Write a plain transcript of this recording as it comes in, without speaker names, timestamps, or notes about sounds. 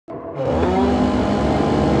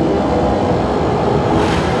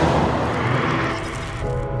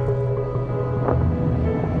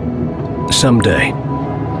Someday,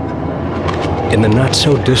 in the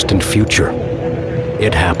not-so-distant future,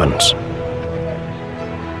 it happens.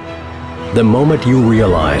 The moment you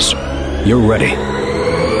realize you're ready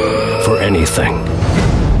for anything.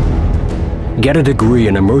 Get a degree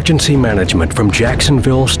in emergency management from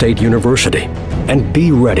Jacksonville State University and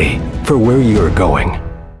be ready for where you're going.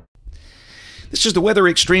 This is the Weather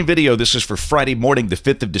Xtreme video. This is for Friday morning, the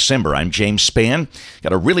 5th of December. I'm James Spann.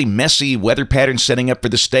 Got a really messy weather pattern setting up for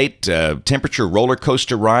the state. Temperature roller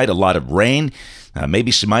coaster ride, a lot of rain, maybe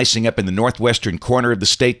some icing up in the northwestern corner of the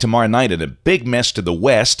state tomorrow night, and a big mess to the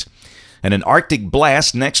west, and an Arctic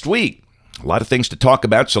blast next week. A lot of things to talk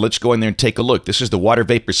about, so let's go in there and take a look. This is the water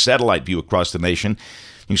vapor satellite view across the nation.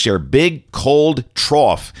 You can see our big, cold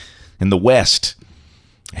trough in the west.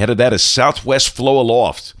 Ahead of that is southwest flow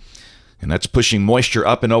aloft. And that's pushing moisture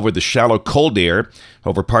up and over the shallow cold air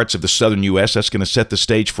over parts of the southern U.S. That's going to set the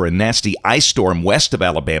stage for a nasty ice storm west of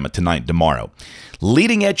Alabama tonight and tomorrow.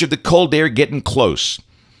 Leading edge of the cold air getting close,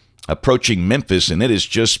 approaching Memphis, and it is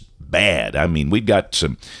just bad. I mean, we've got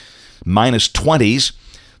some minus 20s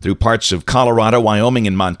through parts of Colorado, Wyoming,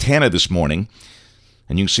 and Montana this morning.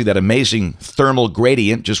 And you can see that amazing thermal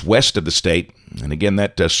gradient just west of the state. And again,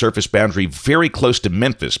 that surface boundary very close to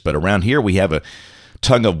Memphis. But around here, we have a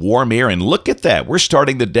tongue of warm air, and look at that. We're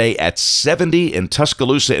starting the day at 70 in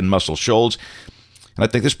Tuscaloosa and Muscle Shoals, and I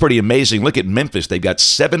think that's pretty amazing. Look at Memphis. They've got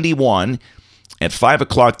 71 at 5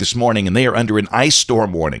 o'clock this morning, and they are under an ice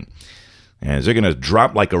storm warning, and they're going to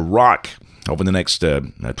drop like a rock over the next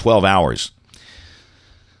 12 hours.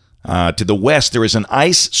 To the west, there is an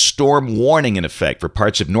ice storm warning in effect for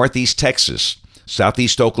parts of northeast Texas,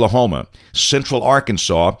 southeast Oklahoma, central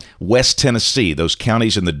Arkansas, west Tennessee, those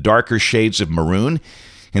counties in the darker shades of maroon.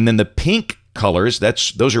 And then the pink colors,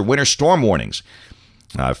 those are winter storm warnings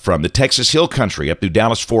from the Texas Hill Country up through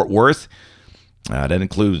Dallas-Fort Worth. That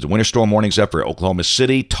includes the winter storm warnings up for Oklahoma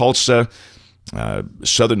City, Tulsa,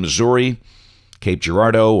 southern Missouri, Cape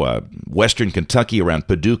Girardeau, western Kentucky around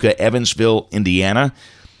Paducah, Evansville, Indiana,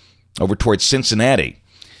 over towards Cincinnati.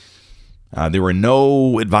 There were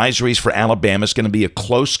no advisories for Alabama. It's going to be a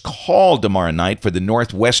close call tomorrow night for the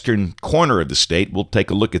northwestern corner of the state. We'll take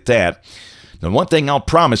a look at that. Now, one thing I'll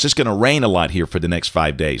promise, it's going to rain a lot here for the next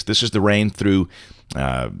 5 days. This is the rain through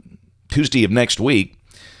Tuesday of next week.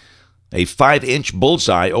 A 5-inch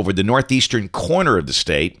bullseye over the northeastern corner of the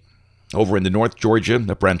state, over in the North Georgia,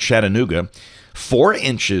 up around Chattanooga. 4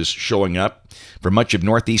 inches showing up for much of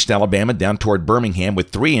northeast Alabama down toward Birmingham, with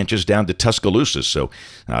 3 inches down to Tuscaloosa. So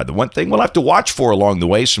the one thing we'll have to watch for along the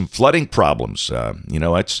way, some flooding problems.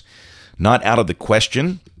 It's not out of the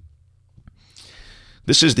question.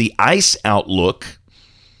 This is the ice outlook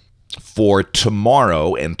for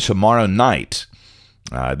tomorrow and tomorrow night.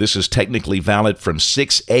 This is technically valid from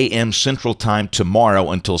 6 a.m. Central Time tomorrow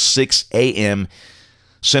until 6 a.m.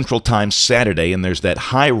 Central Time Saturday, and there's that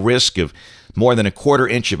high risk of more than a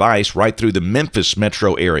 1/4 inch of ice right through the Memphis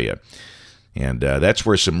metro area. And that's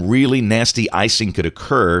where some really nasty icing could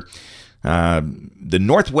occur. The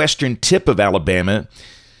northwestern tip of Alabama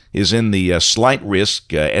is in the slight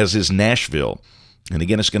risk, as is Nashville. And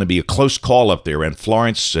again, it's going to be a close call up there, and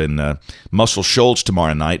Florence and Muscle Shoals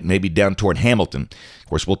tomorrow night, maybe down toward Hamilton. Of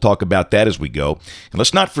course, we'll talk about that as we go. And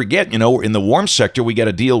let's not forget, in the warm sector, we got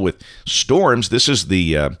to deal with storms. This is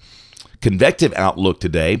the convective outlook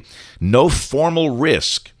today. No formal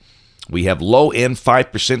risk. We have low-end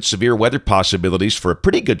 5% severe weather possibilities for a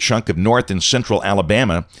pretty good chunk of north and central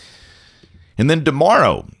Alabama. And then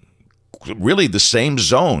tomorrow, really the same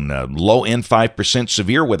zone. Low-end 5%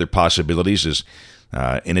 severe weather possibilities is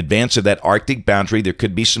in advance of that Arctic boundary. There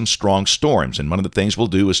could be some strong storms. And one of the things we'll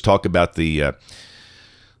do is talk about the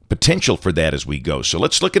potential for that as we go. So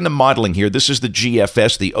let's look into modeling here. This is the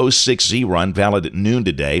GFS, the 06Z run, valid at noon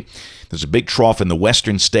today. There's a big trough in the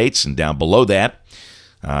western states, and down below that,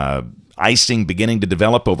 icing beginning to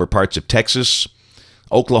develop over parts of Texas,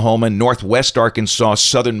 Oklahoma, northwest Arkansas,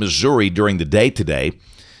 southern Missouri during the day today.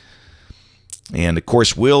 And, of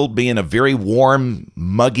course, we'll be in a very warm,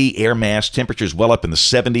 muggy air mass. Temperatures well up in the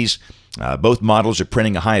 70s. Both models are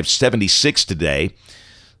printing a high of 76 today.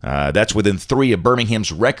 That's within 3 of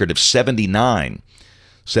Birmingham's record of 79,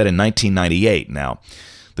 set in 1998. Now,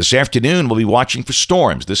 this afternoon, we'll be watching for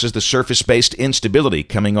storms. This is the surface-based instability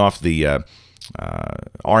coming off the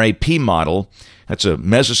RAP model. That's a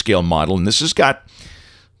mesoscale model, and this has got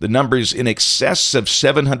the numbers in excess of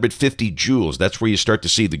 750 joules. That's where you start to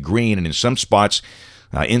see the green, and in some spots,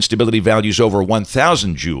 instability values over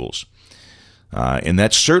 1,000 joules. And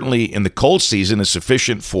that's certainly in the cold season is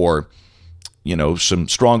sufficient for, some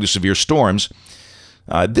strong to severe storms.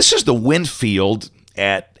 This is the wind field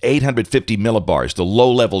at 850 millibars, the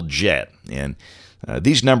low-level jet. And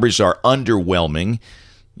these numbers are underwhelming.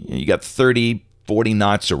 You got 30, 40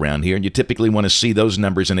 knots around here, and you typically want to see those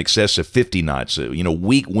numbers in excess of 50 knots.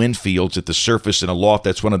 Weak wind fields at the surface and aloft,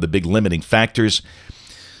 that's one of the big limiting factors.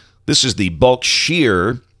 This is the bulk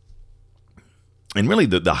shear, and really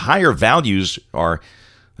the higher values are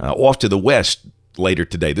off to the west later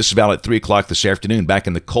today. This is about at 3 o'clock this afternoon, back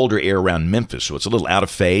in the colder air around Memphis, so it's a little out of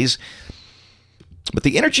phase. But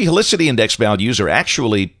the energy helicity index values are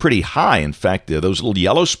actually pretty high. In fact, those little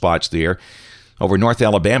yellow spots there over North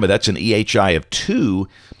Alabama, that's an EHI of 2,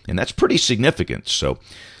 and that's pretty significant. So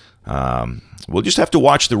we'll just have to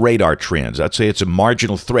watch the radar trends. I'd say it's a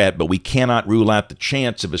marginal threat, but we cannot rule out the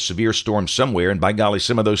chance of a severe storm somewhere, and by golly,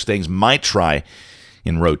 some of those things might try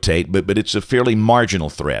and rotate, but it's a fairly marginal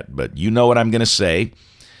threat. But you know what I'm going to say.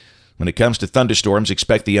 When it comes to thunderstorms,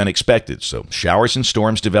 expect the unexpected. So showers and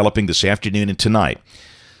storms developing this afternoon and tonight.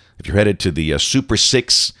 If you're headed to the Super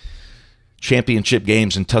 6 championship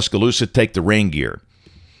games in Tuscaloosa, take the rain gear.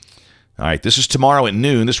 All right, this is tomorrow at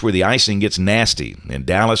noon. This is where the icing gets nasty in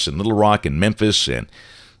Dallas and Little Rock and Memphis and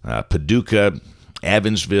Paducah,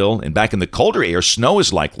 Evansville. And back in the colder air, snow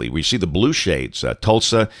is likely. We see the blue shades,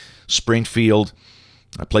 Tulsa, Springfield,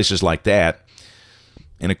 places like that.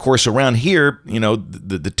 And, of course, around here,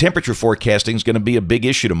 the temperature forecasting is going to be a big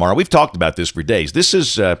issue tomorrow. We've talked about this for days. This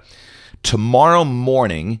is tomorrow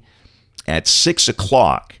morning at 6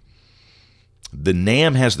 o'clock. The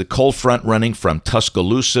NAM has the cold front running from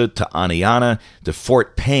Tuscaloosa to Aniana to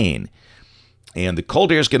Fort Payne. And the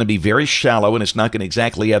cold air is going to be very shallow, and it's not going to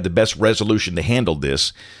exactly have the best resolution to handle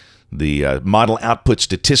this. The model output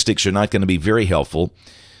statistics are not going to be very helpful.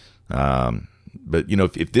 But,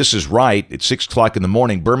 if this is right, at 6 o'clock in the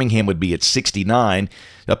morning, Birmingham would be at 69.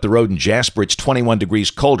 Up the road in Jasper, it's 21 degrees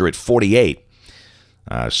colder at 48.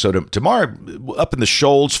 So tomorrow, up in the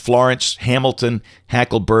Shoals, Florence, Hamilton,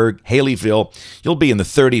 Hackleburg, Haleyville, you'll be in the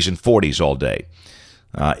 30s and 40s all day.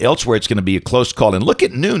 Elsewhere, it's going to be a close call. And look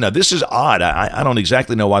at noon. Now, this is odd. I don't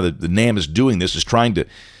exactly know why the NAM is doing this, is trying to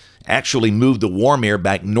actually move the warm air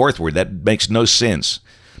back northward. That makes no sense.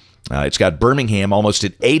 It's got Birmingham almost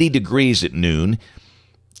at 80 degrees at noon,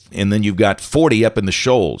 and then you've got 40 up in the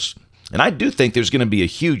Shoals. And I do think there's going to be a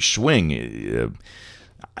huge swing.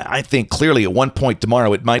 I think clearly at one point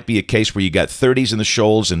tomorrow it might be a case where you got 30s in the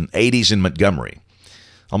Shoals and 80s in Montgomery,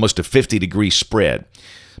 almost a 50-degree spread.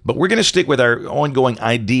 But we're going to stick with our ongoing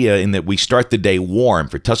idea in that we start the day warm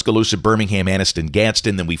for Tuscaloosa, Birmingham, Anniston,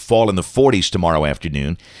 Gadsden, then we fall in the 40s tomorrow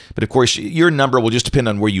afternoon. But, of course, your number will just depend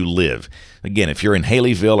on where you live. Again, if you're in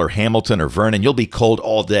Haleyville or Hamilton or Vernon, you'll be cold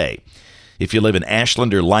all day. If you live in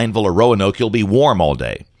Ashland or Lineville or Roanoke, you'll be warm all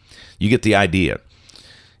day. You get the idea.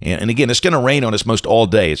 And again, it's going to rain on us most all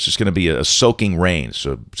day. It's just going to be a soaking rain.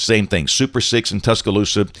 So same thing, Super 6 in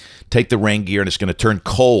Tuscaloosa, take the rain gear, and it's going to turn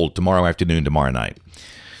cold tomorrow afternoon, tomorrow night.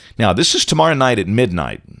 Now, this is tomorrow night at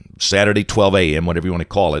midnight, Saturday, 12 a.m., whatever you want to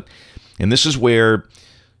call it. And this is where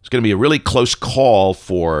it's going to be a really close call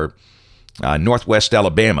for northwest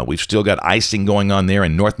Alabama. We've still got icing going on there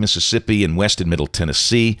in North Mississippi and west and middle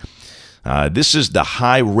Tennessee. This is the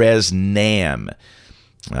high-res NAM,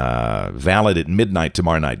 valid at midnight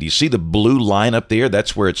tomorrow night. Do you see the blue line up there?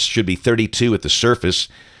 That's where it should be 32 at the surface.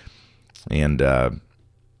 And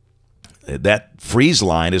that freeze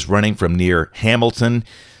line is running from near Hamilton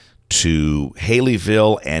to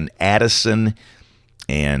Haleyville and Addison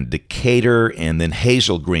and Decatur and then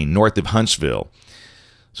Hazel Green north of Huntsville.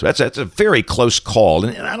 So that's a very close call.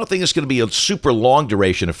 And I don't think it's going to be a super long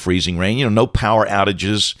duration of freezing rain. No power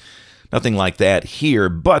outages, nothing like that here.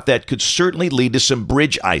 But that could certainly lead to some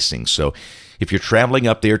bridge icing. So if you're traveling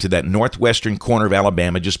up there to that northwestern corner of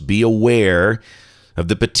Alabama, just be aware of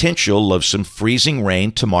the potential of some freezing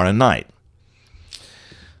rain tomorrow night.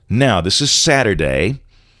 Now, this is Saturday.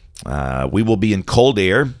 We will be in cold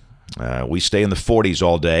air. We stay in the 40s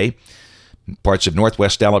all day. Parts of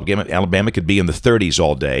northwest Alabama could be in the 30s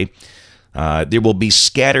all day. There will be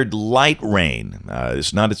scattered light rain.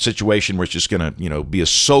 It's not a situation where it's just going to, be a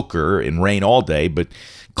soaker and rain all day, but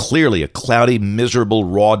clearly a cloudy, miserable,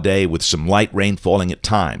 raw day with some light rain falling at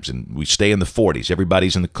times. And we stay in the 40s.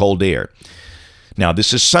 Everybody's in the cold air. Now,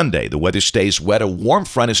 this is Sunday. The weather stays wet. A warm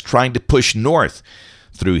front is trying to push north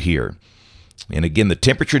through here. And again, the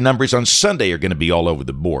temperature numbers on Sunday are going to be all over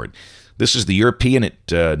the board. This is the European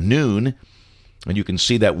at noon, and you can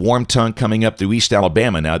see that warm tongue coming up through East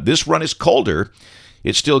Alabama. Now, this run is colder.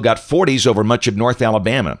 It's still got 40s over much of North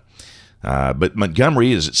Alabama. But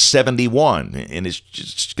Montgomery is at 71, and it's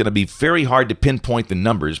just going to be very hard to pinpoint the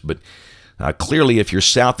numbers, but clearly, if you're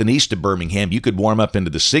south and east of Birmingham, you could warm up into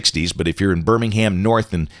the 60s, but if you're in Birmingham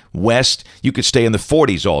north and west, you could stay in the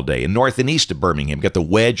 40s all day. And north and east of Birmingham, got the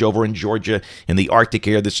wedge over in Georgia and the Arctic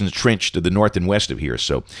air that's entrenched to the north and west of here.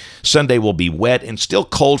 So Sunday will be wet and still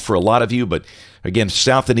cold for a lot of you, but again,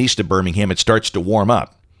 south and east of Birmingham, it starts to warm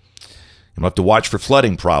up. You'll have to watch for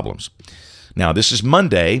flooding problems. Now, this is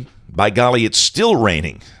Monday. By golly, it's still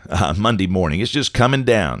raining Monday morning. It's just coming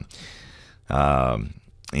down.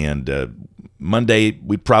 Monday,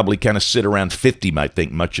 we probably kind of sit around 50, I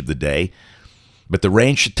think, much of the day. But the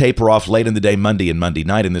rain should taper off late in the day, Monday and Monday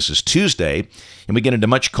night, and this is Tuesday, and we get into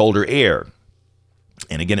much colder air.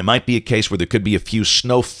 And again, it might be a case where there could be a few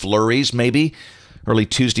snow flurries, maybe, early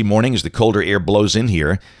Tuesday morning as the colder air blows in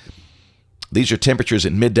here. These are temperatures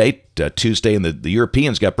at midday Tuesday, and the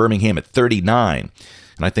Europeans got Birmingham at 39.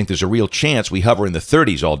 And I think there's a real chance we hover in the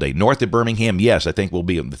 30s all day. North of Birmingham, yes, I think we'll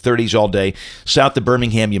be in the 30s all day. South of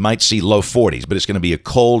Birmingham, you might see low 40s, but it's going to be a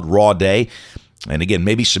cold, raw day. And again,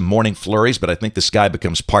 maybe some morning flurries, but I think the sky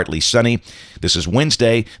becomes partly sunny. This is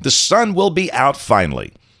Wednesday. The sun will be out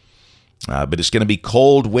finally, but it's going to be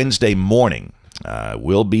cold Wednesday morning.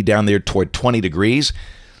 We'll be down there toward 20 degrees.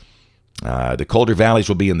 The colder valleys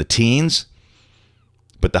will be in the teens,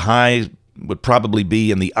 but the high would probably be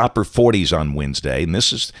in the upper 40s on Wednesday. And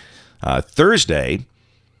this is Thursday,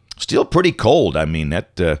 still pretty cold. I mean,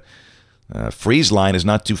 that freeze line is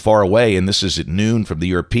not too far away, and this is at noon from the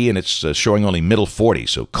European. It's showing only middle 40s,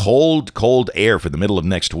 so cold, cold air for the middle of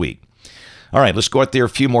next week. All right, let's go out there a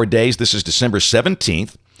few more days. This is December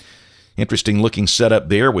 17th. Interesting looking setup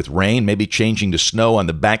there with rain, maybe changing to snow on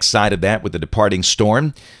the backside of that with the departing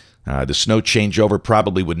storm. The snow changeover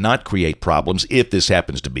probably would not create problems if this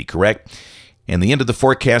happens to be correct. And the end of the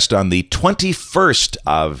forecast on the 21st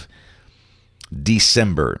of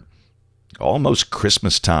December, almost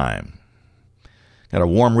Christmas time. Got a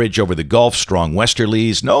warm ridge over the Gulf, strong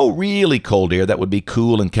westerlies, no really cold air. That would be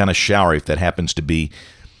cool and kind of showery if that happens to be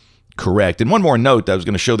correct. And one more note, I was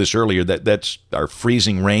going to show this earlier, that's our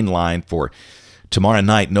freezing rain line for tomorrow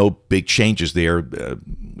night. No big changes there.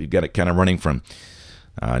 We've got it kind of running from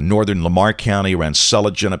northern Lamar County around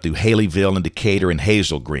Sullivan up through Haleyville and Decatur and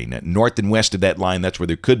Hazel Green. North and west of that line, that's where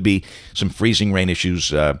there could be some freezing rain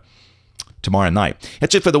issues tomorrow night.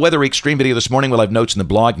 That's it for the Weather Xtreme video this morning. We'll have notes in the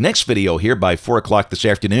blog. Next video here by 4 o'clock this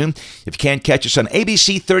afternoon. If you can, catch us on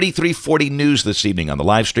ABC 3340 News this evening on the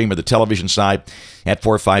live stream or the television side at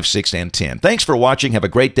 4, 5, 6, and 10. Thanks for watching. Have a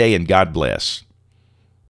great day, and God bless.